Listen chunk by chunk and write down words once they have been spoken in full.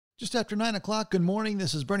Just after 9 o'clock, good morning.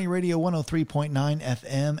 This is Bernie Radio 103.9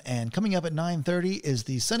 FM, and coming up at 9:30 is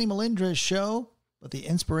the Sonny Melendres Show, but the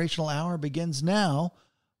inspirational hour begins now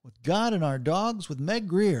with God and Our Dogs with Meg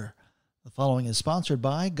Grier. The following is sponsored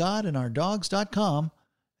by GodandOurDogs.com,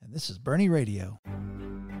 and this is Bernie Radio.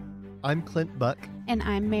 I'm Clint Buck. And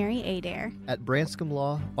I'm Mary Adair. At Branscombe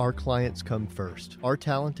Law, our clients come first. Our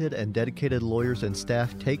talented and dedicated lawyers and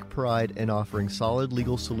staff take pride in offering solid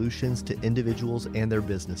legal solutions to individuals and their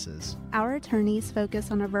businesses. Our attorneys focus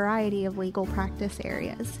on a variety of legal practice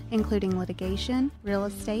areas, including litigation, real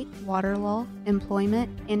estate, water law, employment,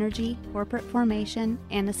 energy, corporate formation,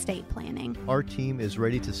 and estate planning. Our team is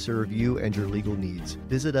ready to serve you and your legal needs.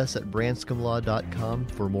 Visit us at branscombelaw.com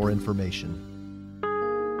for more information.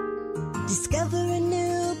 Discover a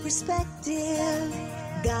new perspective.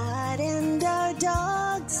 God and Our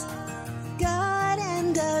Dogs.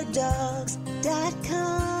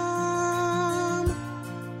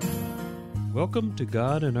 GodandOurDogs.com. Welcome to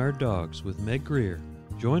God and Our Dogs with Meg Grier.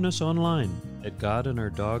 Join us online at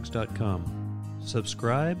GodandOurDogs.com.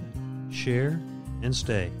 Subscribe, share, and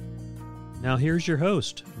stay. Now here's your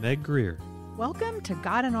host, Meg Grier. Welcome to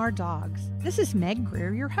God and Our Dogs. This is Meg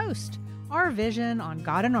Grier, your host. Our vision on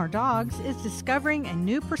God and Our Dogs is discovering a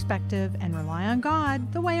new perspective and rely on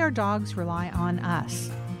God the way our dogs rely on us.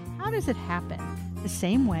 How does it happen? The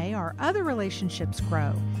same way our other relationships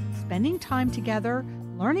grow, spending time together,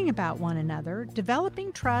 learning about one another,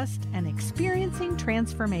 developing trust, and experiencing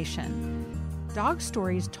transformation. Dog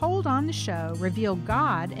stories told on the show reveal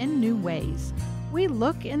God in new ways. We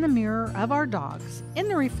look in the mirror of our dogs. In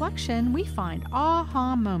the reflection, we find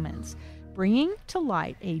aha moments, bringing to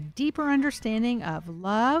light a deeper understanding of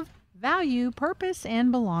love, value, purpose, and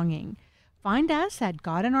belonging. Find us at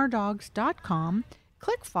GodandOurDogs.com.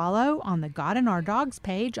 Click follow on the God and Our Dogs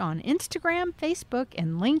page on Instagram, Facebook,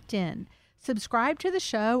 and LinkedIn. Subscribe to the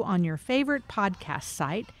show on your favorite podcast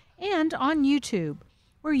site and on YouTube,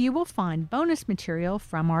 where you will find bonus material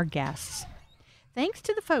from our guests. Thanks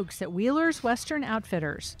to the folks at Wheeler's Western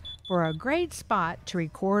Outfitters for a great spot to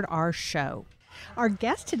record our show. Our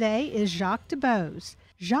guest today is Jacques DuBose.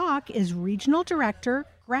 Jacques is Regional Director,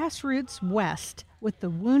 Grassroots West with the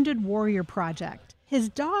Wounded Warrior Project. His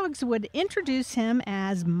dogs would introduce him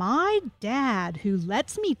as my dad who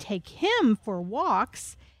lets me take him for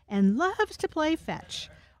walks and loves to play fetch.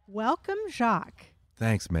 Welcome, Jacques.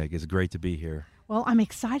 Thanks, Meg. It's great to be here. Well, I'm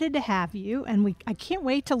excited to have you, and I can't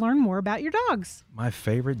wait to learn more about your dogs. My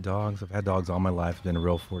favorite dogs, I've had dogs all my life. I've been a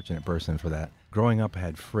real fortunate person for that. Growing up, I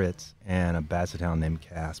had Fritz and a Basset Hound named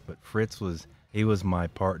Cass, but Fritz was my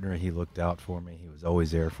partner. He looked out for me. He was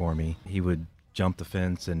always there for me. He would jump the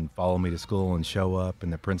fence and follow me to school and show up,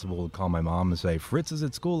 and the principal would call my mom and say, "Fritz is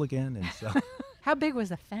at school again." And so How big was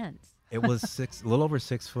the fence? It was a little over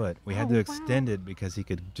 6 foot. We had to extend it because he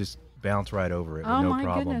could just bounce right over it with no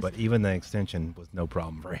problem. Goodness. But even the extension was no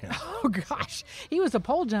problem for him. Oh, gosh. He was a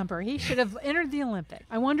pole jumper. He should have entered the Olympics.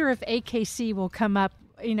 I wonder if AKC will come up.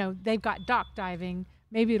 You know, they've got dock diving.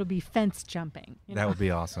 Maybe it'll be fence jumping. That would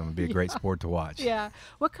be awesome. It'd be a great sport to watch. Yeah.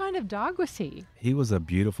 What kind of dog was he? He was a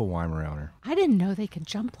beautiful Weimaranner. I didn't know they could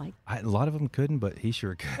jump like A lot of them couldn't, but he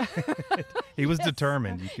sure could. He was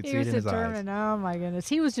determined. You could see it in his eyes. Oh, my goodness.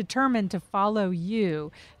 He was determined to follow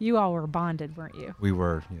you. You all were bonded, weren't you? We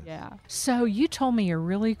were, yes. Yeah. So you told me a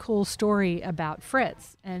really cool story about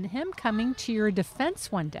Fritz and him coming to your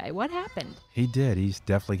defense one day. What happened? He did. He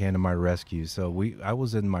definitely came to my rescue. So I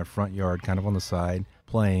was in my front yard, kind of on the side,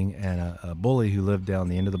 playing, and a bully who lived down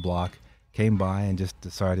the end of the block came by and just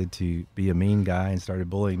decided to be a mean guy and started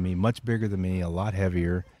bullying me, much bigger than me, a lot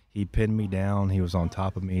heavier. He pinned me down. He was on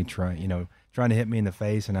top of me, trying to hit me in the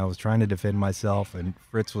face, and I was trying to defend myself, and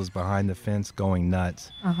Fritz was behind the fence going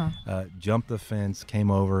nuts. Jumped the fence,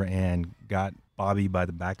 came over, and got Bobby by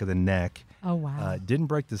the back of the neck. Oh, wow. Didn't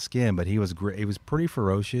break the skin, but he was pretty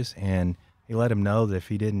ferocious, and he let him know that if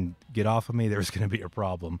he didn't get off of me, there was going to be a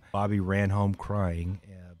problem. Bobby ran home crying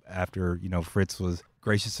after, Fritz was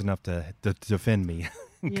gracious enough to defend me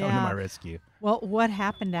and come to my rescue. Well, what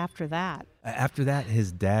happened after that? After that,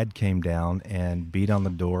 his dad came down and beat on the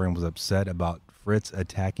door and was upset about Fritz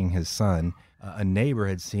attacking his son. A neighbor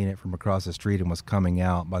had seen it from across the street and was coming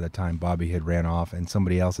out by the time Bobby had ran off, and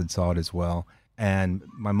somebody else had saw it as well. And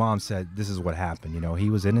my mom said, this is what happened. He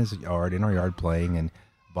was in our yard playing, and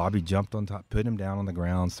Bobby jumped on top, put him down on the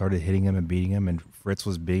ground, started hitting him and beating him, and Fritz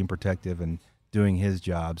was being protective and doing his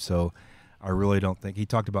job. So I really don't think, he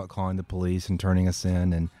talked about calling the police and turning us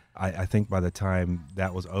in, and I think by the time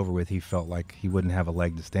that was over with, he felt like he wouldn't have a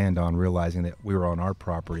leg to stand on, realizing that we were on our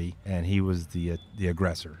property and he was the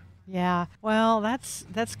aggressor. Yeah, well, that's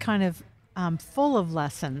kind of full of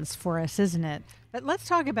lessons for us, isn't it? But let's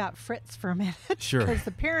talk about Fritz for a minute. Sure. Because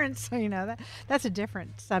the parents, that's a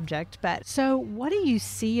different subject. But so what do you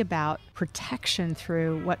see about protection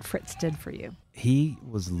through what Fritz did for you? He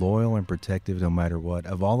was loyal and protective no matter what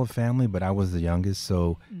of all the family, but I was the youngest,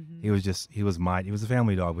 so he was a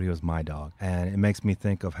family dog, but he was my dog. And it makes me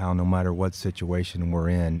think of how no matter what situation we're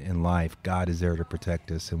in life, God is there to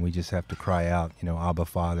protect us, and we just have to cry out, Abba,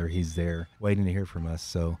 Father, he's there waiting to hear from us.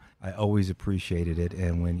 So I always appreciated it.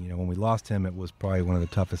 And when we lost him, it was probably one of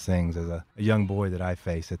the toughest things as a young boy that I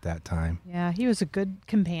faced at that time. Yeah, he was a good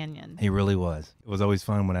companion. He really was. It was always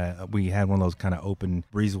fun when we had one of those kind of open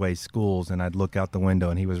breezeway schools, and I'd look out the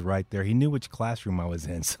window and he was right there. He knew which classroom I was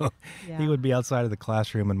in, so he would be outside of the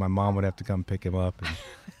classroom and my mom would have to come pick him up.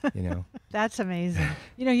 And, That's amazing.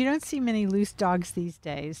 You don't see many loose dogs these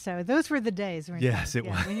days, so those were the days when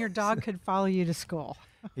when your dog could follow you to school.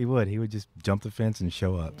 He would just jump the fence and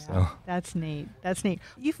show up. Yeah, so that's neat.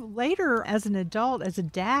 You've later, as an adult, as a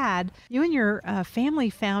dad, you and your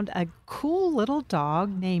family found a cool little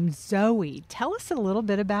dog named Zoe. Tell us a little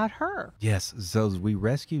bit about her. Yes, so we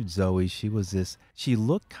rescued Zoe. She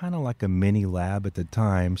looked kind of like a mini lab at the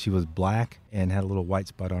time. She was black and had a little white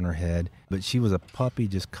spot on her head, but she was a puppy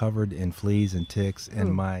just covered in fleas and ticks.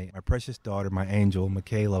 And my precious daughter, my angel,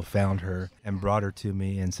 Michaela, found her and brought her to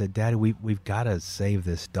me and said, Daddy, we've got to save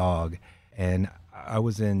this dog. And I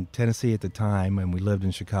was in Tennessee at the time, and we lived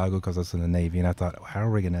in Chicago because I was in the Navy, and I thought, how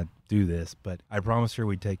are we going to do this? But I promised her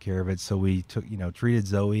we'd take care of it. So we treated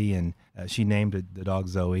Zoe, and she named the dog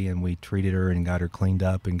Zoe, and we treated her and got her cleaned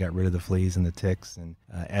up and got rid of the fleas and the ticks. And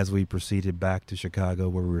as we proceeded back to Chicago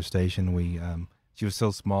where we were stationed, she was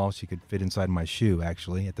so small she could fit inside my shoe,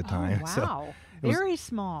 actually, at the time. Oh, wow. So very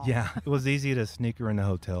small. Yeah, it was easy to sneak her in the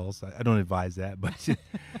hotels. I don't advise that, but,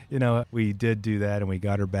 we did do that, and we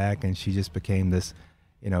got her back, and she just became this,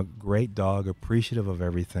 great dog, appreciative of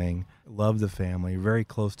everything, loved the family, very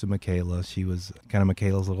close to Michaela. She was kind of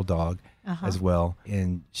Michaela's little dog as well,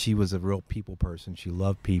 and she was a real people person. She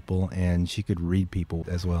loved people, and she could read people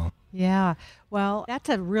as well. Yeah, well, that's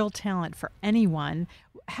a real talent for anyone.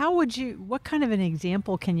 What kind of an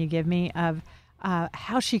example can you give me of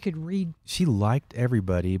how she could read? She liked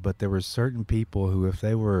everybody, but there were certain people who, if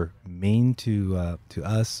they were mean to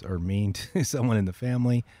us or mean to someone in the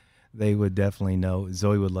family, they would definitely know.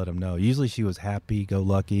 Zoe would let them know. Usually she was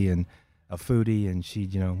happy-go-lucky and a foodie, and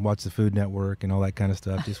she'd, watch the Food Network and all that kind of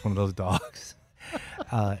stuff, just one of those dogs.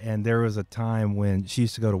 And there was a time when she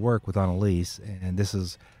used to go to work with Annalise, and this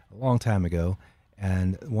is a long time ago,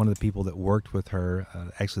 and one of the people that worked with her,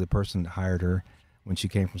 actually the person that hired her when she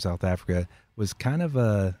came from South Africa, was kind of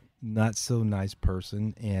a not so nice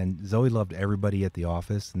person, and Zoe loved everybody at the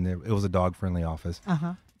office, and it was a dog-friendly office.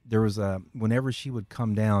 There was whenever she would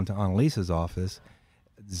come down to Annalise's office,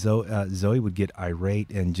 Zoe would get irate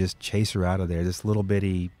and just chase her out of there. This little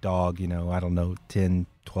bitty dog, I don't know, 10,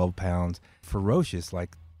 12 pounds, ferocious,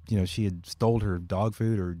 like, she had stole her dog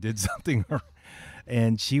food or did something.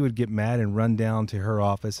 And she would get mad and run down to her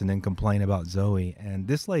office and then complain about Zoe. And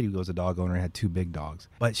this lady was a dog owner and had 2 big dogs.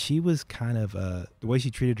 But she was kind of, the way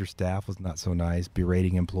she treated her staff was not so nice,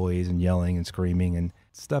 berating employees and yelling and screaming and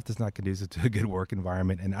stuff that's not conducive to a good work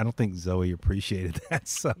environment. And I don't think Zoe appreciated that.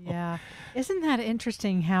 So yeah. Isn't that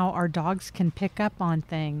interesting how our dogs can pick up on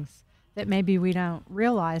things that maybe we don't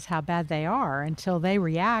realize how bad they are until they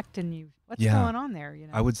react and what's going on there?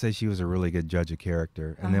 I would say she was a really good judge of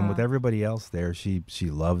character. And then with everybody else there, she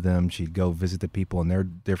loved them. She'd go visit the people in their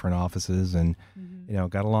different offices and,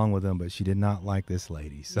 got along with them, but she did not like this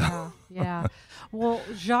lady. So Yeah. Well,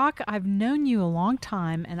 Jacques, I've known you a long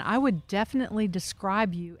time, and I would definitely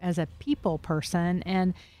describe you as a people person.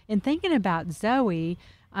 And in thinking about Zoe,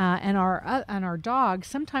 and our dogs,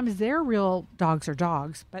 sometimes their real dogs are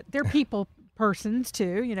dogs, but they're people persons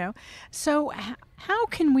too, So how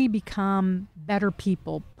can we become better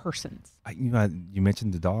people persons? You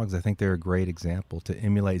mentioned the dogs. I think they're a great example to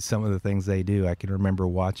emulate some of the things they do. I can remember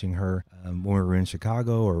watching her when we were in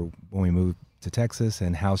Chicago or when we moved to Texas,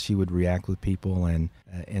 and how she would react with people and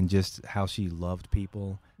just how she loved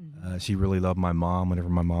people. She really loved my mom. Whenever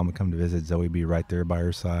my mom would come to visit, Zoe would be right there by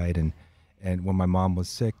her side. And when my mom was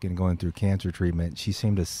sick and going through cancer treatment, she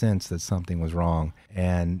seemed to sense that something was wrong.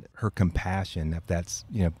 And her compassion, if that's,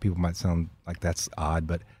 people might sound like that's odd,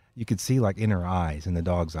 but you could see like in her eyes, in the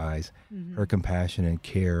dog's eyes, her compassion and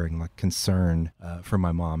care and like concern for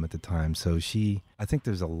my mom at the time. So I think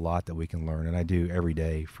there's a lot that we can learn, and I do every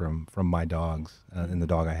day from my dogs and the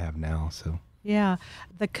dog I have now. So. Yeah,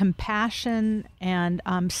 the compassion and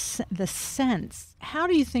the sense. How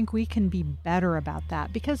do you think we can be better about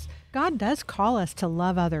that? Because God does call us to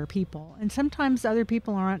love other people, and sometimes other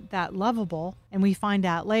people aren't that lovable, and we find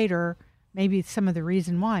out later maybe some of the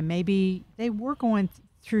reason why. Maybe they were going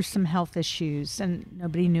through some health issues and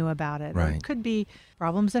nobody knew about it. Or Right. it could be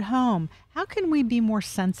problems at home. How can we be more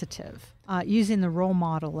sensitive using the role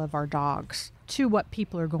model of our dogs to what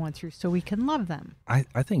people are going through so we can love them? I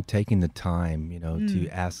think taking the time, to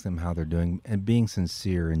ask them how they're doing and being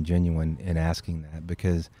sincere and genuine in asking that,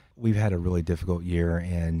 because we've had a really difficult year,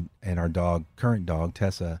 and our current dog,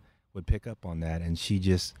 Tessa, would pick up on that, and she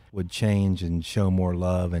just would change and show more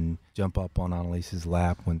love and jump up on Annalise's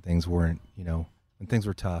lap when things weren't, when things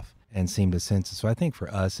were tough, and seem to sense it. So I think for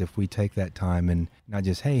us, if we take that time and not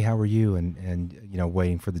just, hey, how are you? And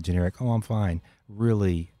waiting for the generic, oh, I'm fine,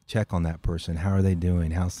 really check on that person. How are they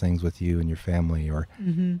doing? How's things with you and your family? Or,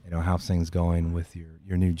 how's things going with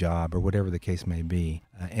your new job, or whatever the case may be.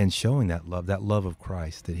 And showing that love of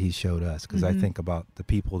Christ that he showed us. Because I think about the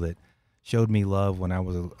people that showed me love when I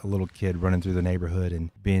was a little kid running through the neighborhood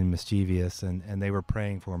and being mischievous, and they were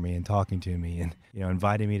praying for me and talking to me and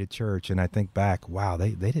inviting me to church. And I think back, wow,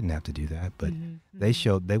 they didn't have to do that, but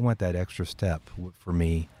they went that extra step for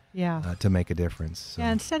me to make a difference. So.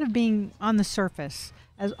 Yeah, instead of being on the surface,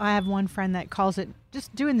 as I have one friend that calls it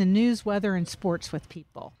just doing the news, weather, and sports with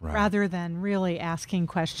people, rather than really asking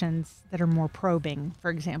questions that are more probing,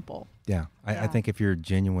 for example. Yeah, I think if you're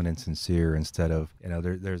genuine and sincere, instead of,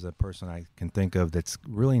 there's a person I can think of that's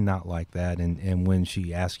really not like that. And when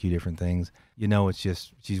she asks you different things, it's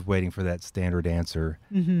just, she's waiting for that standard answer.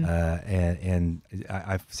 And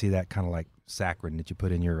I see that kind of like saccharin that you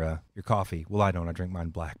put in your coffee. Well, I don't. I drink mine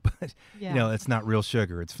black, but it's not real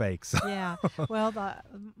sugar. It's fake. So. Yeah. Well,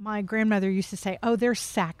 my grandmother used to say, "Oh, they're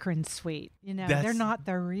saccharin sweet. They're not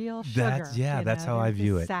the real sugar." That's how I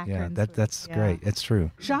view it. Yeah, that's great. It's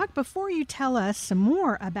true. Jacques, before you tell us some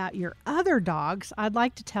more about your other dogs, I'd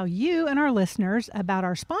like to tell you and our listeners about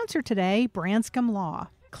our sponsor today, Branscombe Law.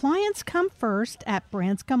 Clients come first at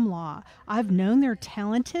Branscombe Law. I've known their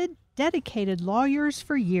talented, dedicated lawyers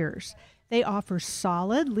for years. They offer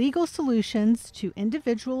solid legal solutions to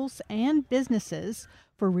individuals and businesses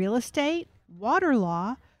for real estate, water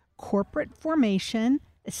law, corporate formation,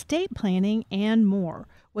 estate planning, and more.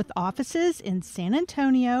 With offices in San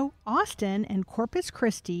Antonio, Austin, and Corpus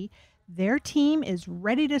Christi, their team is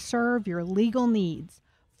ready to serve your legal needs.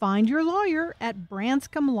 Find your lawyer at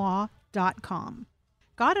branscomelaw.com.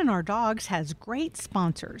 God and Our Dogs has great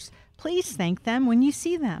sponsors. Please thank them when you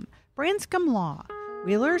see them. Branscombe Law,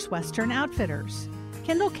 Wheeler's Western Outfitters,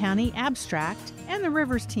 Kendall County Abstract, and the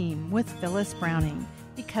Rivers team with Phyllis Browning.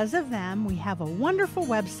 Because of them, we have a wonderful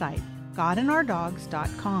website,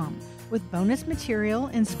 godandourdogs.com, with bonus material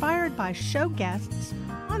inspired by show guests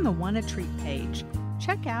on the Want a Treat page.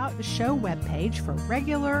 Check out the show webpage for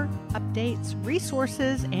regular updates,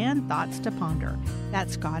 resources, and thoughts to ponder.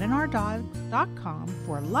 That's godandourdogs.com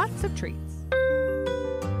for lots of treats.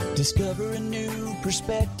 Discover a new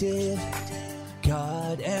perspective.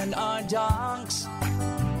 God and Our Dogs.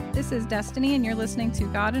 This is Destiny, and you're listening to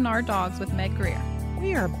God and Our Dogs with Meg Grier.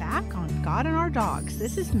 We are back on God and Our Dogs.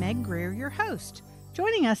 This is Meg Grier, your host.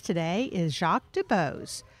 Joining us today is Jacques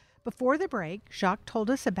DuBose. Before the break, Jacques told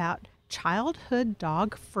us about childhood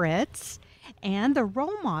dog Fritz and the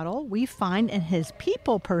role model we find in his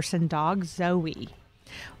people person dog Zoe.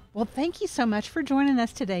 Well, thank you so much for joining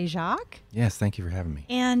us today, Jacques. Yes, thank you for having me.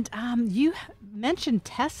 And you mentioned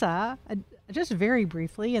Tessa just very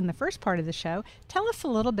briefly in the first part of the show. Tell us a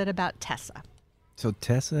little bit about Tessa. So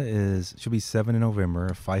Tessa she'll be 7 in November,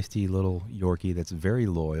 a feisty little Yorkie that's very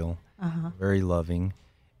loyal, very loving,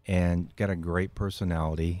 and got a great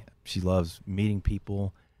personality. She loves meeting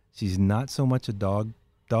people. She's not so much a dog.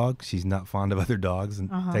 She's not fond of other dogs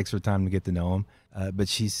and takes her time to get to know them. But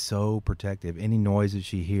she's so protective. Any noise that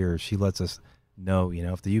she hears, she lets us know,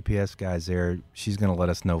 if the UPS guy's there, she's going to let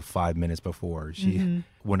us know 5 minutes before.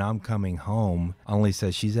 When I'm coming home, Annalise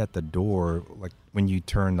says she's at the door, like when you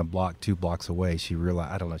turn the block 2 blocks away, she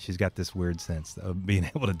realized, I don't know, she's got this weird sense of being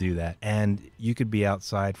able to do that. And you could be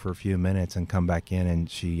outside for a few minutes and come back in and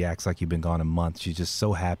she acts like you've been gone a month. She's just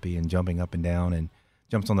so happy and jumping up and down and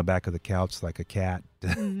jumps on the back of the couch like a cat,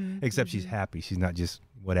 except she's happy. She's not just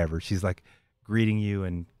whatever. She's like greeting you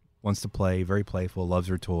and wants to play, very playful, loves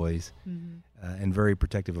her toys, and very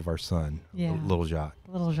protective of our son, little Jacques.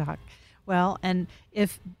 Little Jacques. Well, and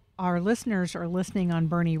if our listeners are listening on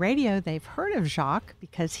Bernie Radio, they've heard of Jacques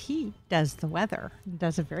because he does the weather. He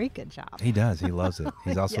does a very good job. He does. He loves it.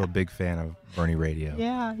 He's also a big fan of Bernie Radio.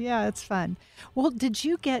 Yeah, it's fun. Well, did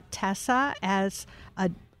you get Tessa as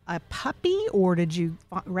a puppy, or did you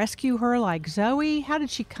rescue her like Zoe? How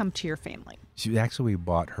did she come to your family? We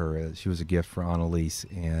bought her. She was a gift for Annalise,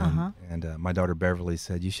 and my daughter Beverly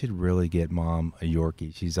said, "You should really get Mom a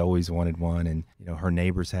Yorkie. She's always wanted one." And her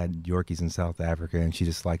neighbors had Yorkies in South Africa, and she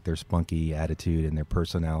just liked their spunky attitude and their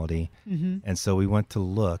personality. And so we went to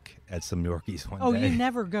look at some Yorkies one day. Oh, you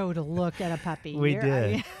never go to look at a puppy. We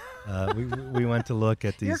did. We went to look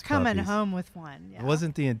at these. You're coming puppies. home with one. Yeah. It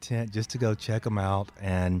wasn't the intent, just to go check them out,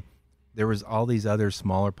 and there was all these other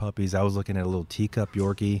smaller puppies. I was looking at a little teacup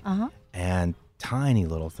Yorkie, and tiny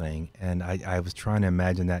little thing, and I was trying to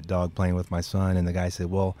imagine that dog playing with my son, and the guy said,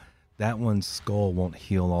 well, that one's skull won't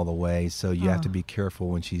heal all the way, so you have to be careful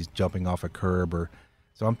when she's jumping off a curb.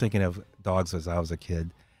 So I'm thinking of dogs as I was a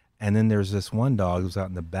kid. And then there's this one dog who was out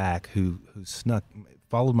in the back who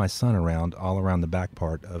followed my son around, all around the back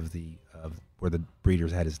part of where the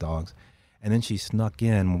breeders had his dogs. And then she snuck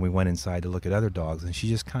in when we went inside to look at other dogs, and she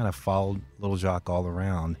just kind of followed little Jacques all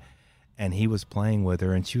around. And he was playing with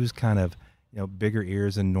her, and she was kind of, bigger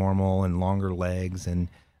ears than normal and longer legs. And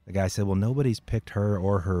the guy said, well, nobody's picked her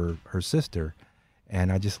or her sister.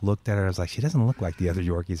 And I just looked at her. I was like, she doesn't look like the other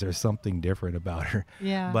Yorkies. There's something different about her.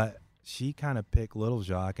 Yeah. But she kind of picked little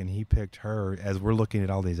Jacques, and he picked her as we're looking at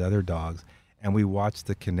all these other dogs. And we watched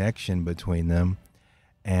the connection between them.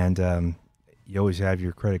 And you always have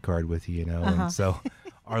your credit card with you, And so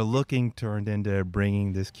our looking turned into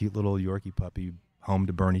bringing this cute little Yorkie puppy home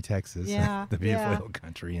to Bernie, Texas, the beautiful hill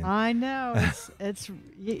country. And I know. It's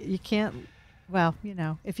you can't. Well,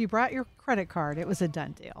 if you brought your credit card, it was a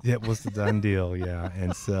done deal. Yeah, it was a done deal, yeah.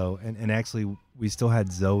 And so, and actually, we still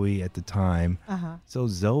had Zoe at the time. So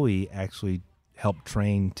Zoe actually helped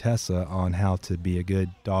train Tessa on how to be a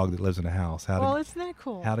good dog that lives in a house. Isn't that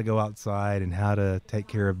cool? How to go outside and how to take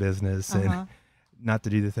care of business and not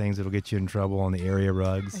to do the things that'll get you in trouble on the area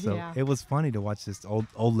rugs. So it was funny to watch this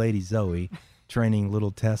old lady Zoe training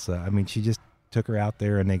little Tessa. I mean, she just took her out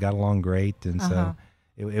there and they got along great. And so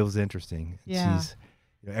it was interesting. Yeah. She's,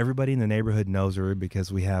 everybody in the neighborhood knows her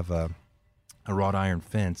because we have a wrought iron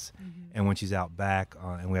fence. And when she's out back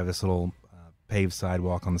and we have this little paved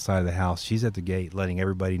sidewalk on the side of the house, she's at the gate letting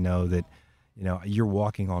everybody know that, you're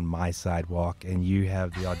walking on my sidewalk and you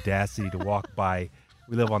have the audacity to walk by.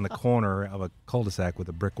 We live on the corner of a cul-de-sac with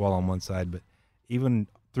a brick wall on one side, but even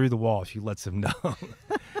through the wall, she lets them know.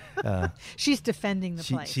 She's defending the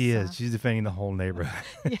place. She is. She's defending the whole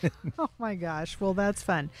neighborhood. Yeah. Oh, my gosh. Well, that's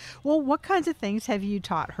fun. Well, what kinds of things have you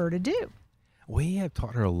taught her to do? We have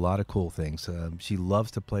taught her a lot of cool things. She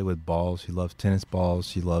loves to play with balls. She loves tennis balls.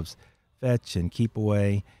 She loves fetch and keep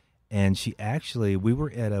away. And we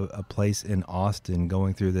were at a place in Austin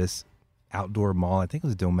going through this outdoor mall. I think it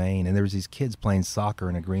was Domain. And there was these kids playing soccer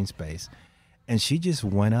in a green space. And she just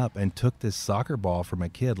went up and took this soccer ball from a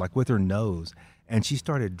kid, like with her nose. And she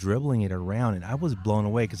started dribbling it around, and I was blown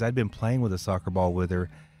away because I'd been playing with a soccer ball with her,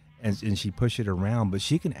 and she pushed it around. But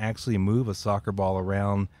she can actually move a soccer ball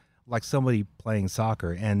around like somebody playing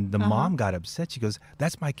soccer. And the mom got upset. She goes,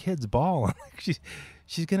 "That's my kid's ball." I'm like,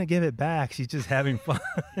 she's going to give it back. She's just having fun.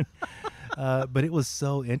 But it was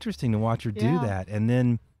so interesting to watch her do that. And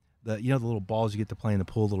then the little balls you get to play in the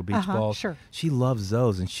pool, little beach balls. Sure. She loves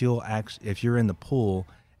those, and she'll actually, if you're in the pool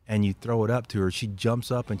and you throw it up to her, she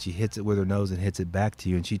jumps up and she hits it with her nose and hits it back to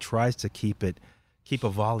you. And she tries to keep a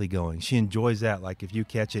volley going. She enjoys that. Like if you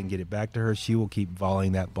catch it and get it back to her, she will keep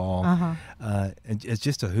volleying that ball. And it's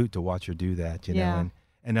just a hoot to watch her do that, know.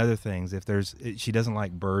 And other things. She doesn't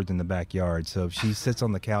like birds in the backyard. So if she sits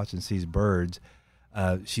on the couch and sees birds,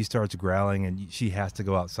 she starts growling, and she has to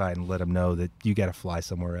go outside and let them know that you got to fly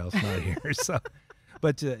somewhere else, not here. So,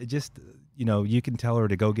 but just you can tell her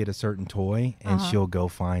to go get a certain toy, and she'll go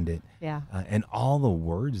find it. Yeah. And all the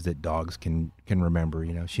words that dogs can remember.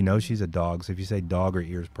 She knows she's a dog. So if you say dog, her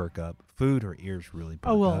ears perk up. Food, her ears really perk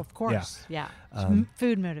up. Oh well, of course. Yeah.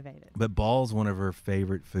 Food motivated. But ball's one of her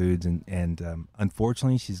favorite foods, and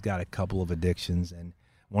unfortunately, she's got a couple of addictions, and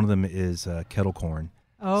one of them is kettle corn.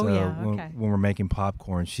 Oh, so yeah, okay. When we're making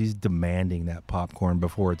popcorn, she's demanding that popcorn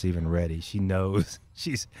before it's even ready. She knows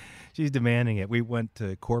she's demanding it. We went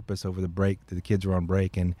to Corpus over the break. The kids were on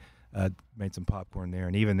break and made some popcorn there.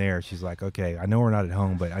 And even there, she's like, okay, I know we're not at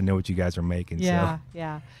home, but I know what you guys are making. Yeah, so.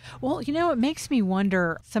 Yeah. Well, it makes me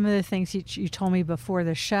wonder, some of the things you told me before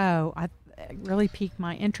the show, it really piqued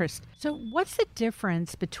my interest. So what's the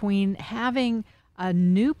difference between having a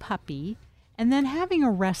new puppy and then having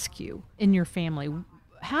a rescue in your family?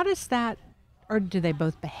 How does that, or do they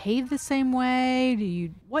both behave the same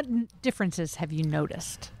way? What differences have you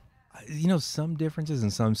noticed? Some differences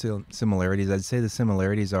and some similarities. I'd say the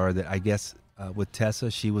similarities are that I guess with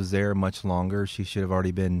Tessa, she was there much longer. She should have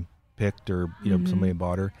already been picked or, somebody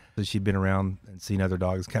bought her. So she'd been around and seen other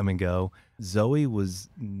dogs come and go. Zoe was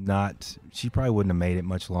not, she probably wouldn't have made it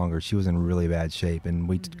much longer. She was in really bad shape, and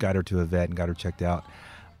we got her to a vet and got her checked out.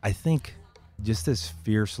 I think just this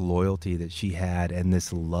fierce loyalty that she had and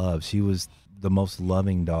this love, she was the most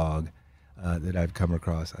loving dog that I've come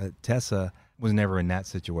across. Tessa was never in that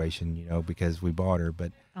situation, because we bought her,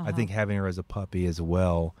 but I think having her as a puppy as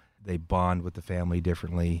well, they bond with the family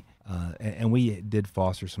differently. And we did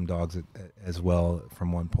foster some dogs as well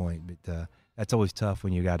from one point, but that's always tough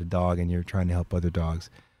when you got a dog and you're trying to help other dogs.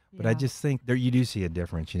 But I just think there you do see a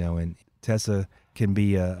difference, and Tessa can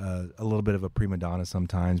be a little bit of a prima donna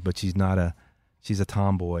sometimes, but she's a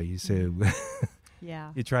tomboy. So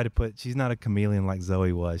Yeah. You try to she's not a chameleon like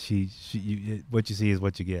Zoe was. What you see is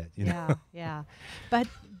what you get. Yeah. But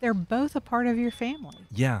they're both a part of your family.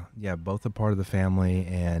 Yeah, both a part of the family.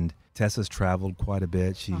 And Tessa's traveled quite a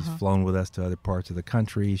bit. She's flown with us to other parts of the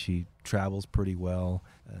country. She travels pretty well.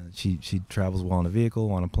 She travels well in a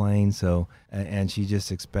vehicle, on a plane. So, and she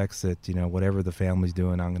just expects that, whatever the family's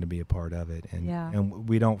doing, I'm going to be a part of it. And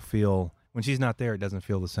we don't feel, when she's not there, it doesn't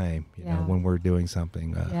feel the same, when we're doing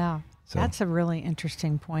something. So. That's a really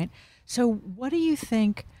interesting point. So what do you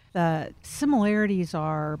think the similarities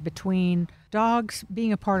are between dogs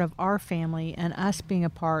being a part of our family and us being a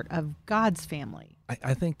part of God's family?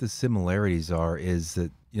 I think the similarities is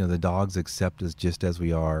that, the dogs accept us just as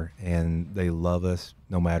we are, and they love us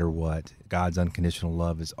no matter what. God's unconditional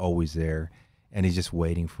love is always there, and he's just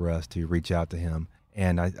waiting for us to reach out to him.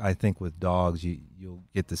 And I think with dogs, you'll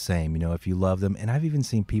get the same, if you love them. And I've even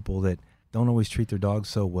seen people that don't always treat their dogs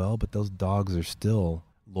so well, but those dogs are still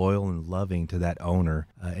loyal and loving to that owner.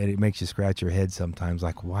 And it makes you scratch your head sometimes,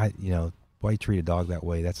 like, why you treat a dog that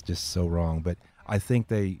way? That's just so wrong. But I think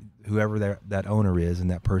whoever that owner is, and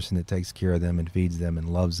that person that takes care of them and feeds them and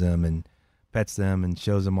loves them and pets them and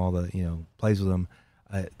shows them all the, plays with them,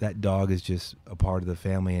 that dog is just a part of the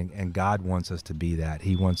family. And God wants us to be that.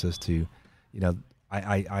 He wants us to,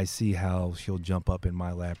 I see how she'll jump up in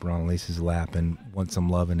my lap or on Lisa's lap and want some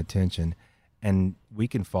love and attention. And we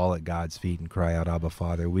can fall at God's feet and cry out, Abba,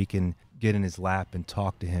 Father. We can get in his lap and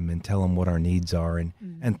talk to him and tell him what our needs are and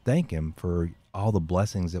thank him for all the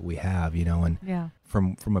blessings that we have,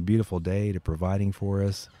 from a beautiful day to providing for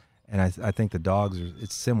us. And I think the dogs,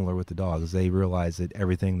 it's similar with the dogs. They realize that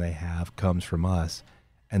everything they have comes from us,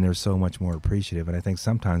 and they're so much more appreciative. And I think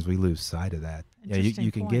sometimes we lose sight of that.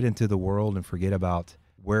 You can get into the world and forget about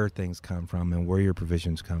where things come from and where your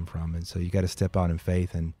provisions come from. And so you got to step out in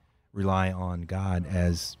faith and rely on God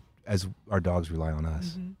as our dogs rely on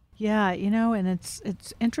us. Mm-hmm. Yeah, and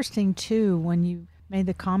it's interesting too when you made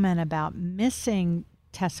the comment about missing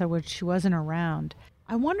Tessa when she wasn't around.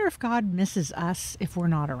 I wonder if God misses us if we're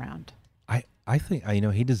not around. I think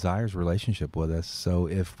he desires relationship with us. So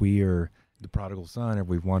if we are the prodigal son, or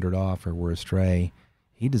we've wandered off, or we're astray,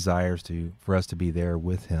 he desires for us to be there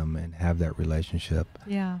with him and have that relationship.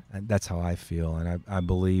 Yeah. And that's how I feel. And I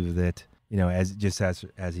believe that,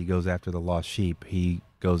 as he goes after the lost sheep, he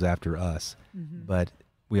goes after us. Mm-hmm. But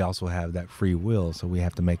we also have that free will, so we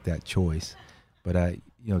have to make that choice. But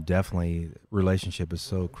definitely relationship is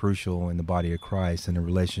so crucial in the body of Christ, and the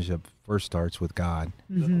relationship first starts with God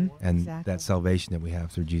and that salvation that we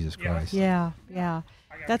have through Jesus Christ. Yeah.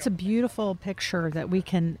 That's a beautiful picture that we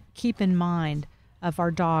can keep in mind of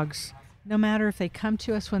our dogs. No matter if they come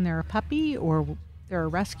to us when they're a puppy or they're a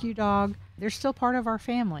rescue dog, they're still part of our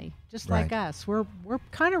family, just like us. We're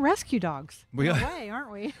kind of rescue dogs in a way,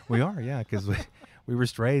 aren't we? We are, yeah, because we were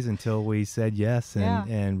strays until we said yes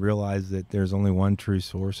and realized that there's only one true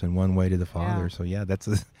source and one way to the Father. So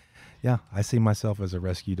I see myself as a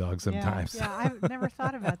rescue dog sometimes. Yeah, I've never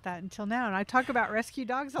thought about that until now, and I talk about rescue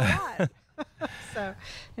dogs a lot. So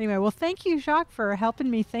anyway, well, thank you, Jacques, for helping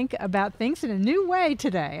me think about things in a new way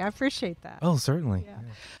today. I appreciate that. Oh, certainly. Yeah.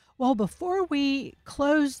 Well, before we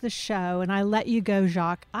close the show and I let you go,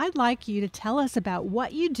 Jacques, I'd like you to tell us about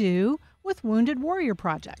what you do with Wounded Warrior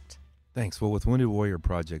Project. Thanks. Well, with Wounded Warrior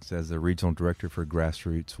Projects, as the regional director for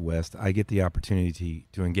Grassroots West, I get the opportunity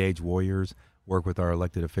to engage warriors, work with our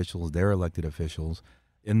elected officials, their elected officials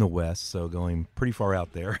in the West, so going pretty far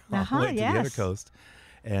out there, all the way to the other coast.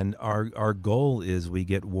 And our goal is we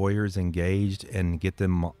get warriors engaged and get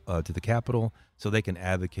them to the Capitol so they can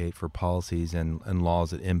advocate for policies and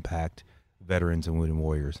laws that impact veterans and wounded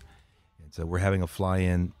warriors. And so we're having a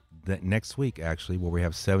fly-in next week, actually, where we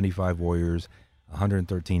have 75 warriors,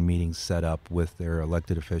 113 meetings set up with their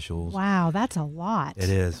elected officials. Wow, that's a lot. It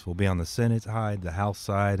is. We'll be on the Senate side, the House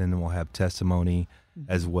side, and then we'll have testimony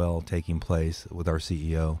as well taking place with our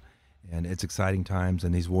CEO. And it's exciting times,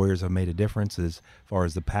 and these warriors have made a difference as far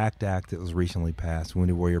as the PACT Act that was recently passed.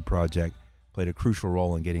 Wounded Warrior Project played a crucial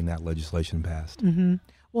role in getting that legislation passed. Mm-hmm.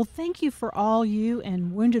 Well, thank you for all you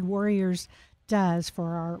and Wounded Warriors does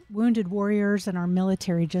for our wounded warriors and our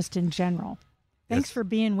military just in general. Thanks for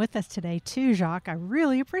being with us today, too, Jacques. I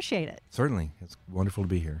really appreciate it. Certainly. It's wonderful to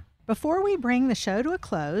be here. Before we bring the show to a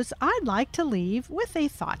close, I'd like to leave with a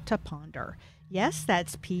thought to ponder. Yes,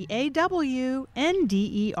 that's PAWNDER.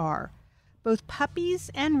 Both puppies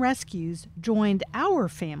and rescues joined our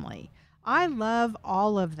family. I love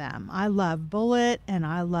all of them. I love Bullet and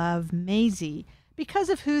I love Maisie because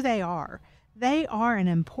of who they are. They are an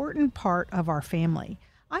important part of our family.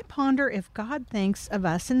 I ponder if God thinks of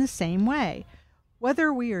us in the same way.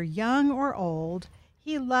 Whether we are young or old,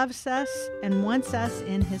 He loves us and wants us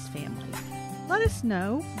in His family. Let us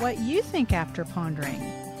know what you think after pondering.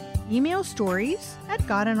 Email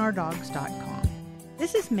stories@GodandOurDogs.com.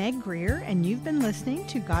 This is Meg Grier, and you've been listening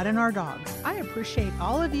to God and Our Dogs. I appreciate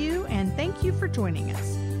all of you, and thank you for joining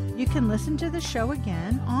us. You can listen to the show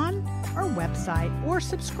again on our website or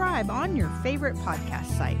subscribe on your favorite podcast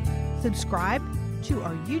site. Subscribe to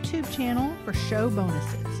our YouTube channel for show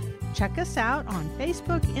bonuses. Check us out on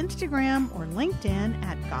Facebook, Instagram, or LinkedIn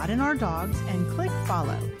at God and Our Dogs and click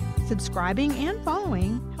follow. Subscribing and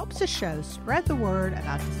following helps the show spread the word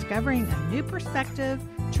about discovering a new perspective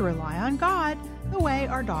to rely on God the way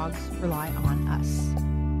our dogs rely on us.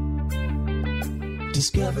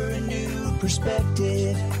 Discover a new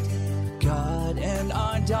perspective. God and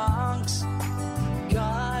Our Dogs.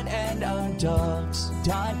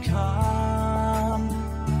 GodandOurDogs.com.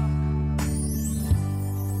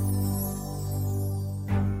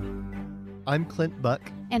 I'm Clint Buck.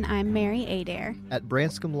 And I'm Mary Adair. At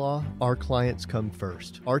Branscombe Law, our clients come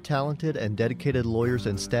first. Our talented and dedicated lawyers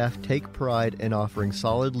and staff take pride in offering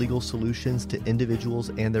solid legal solutions to individuals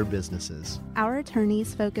and their businesses. Our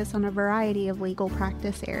attorneys focus on a variety of legal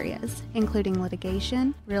practice areas, including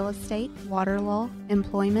litigation, real estate, water law,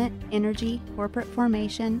 employment, energy, corporate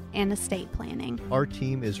formation, and estate planning. Our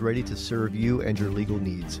team is ready to serve you and your legal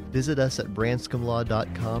needs. Visit us at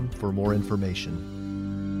branscomelaw.com for more information.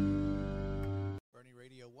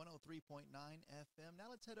 103.9 FM. Now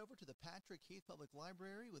let's head over to the Patrick Heath Public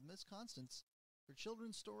Library with Miss Constance for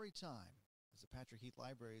Children's Story Time. As the Patrick Heath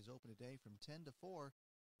Library is open today from 10 to 4,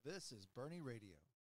 this is Bernie Radio.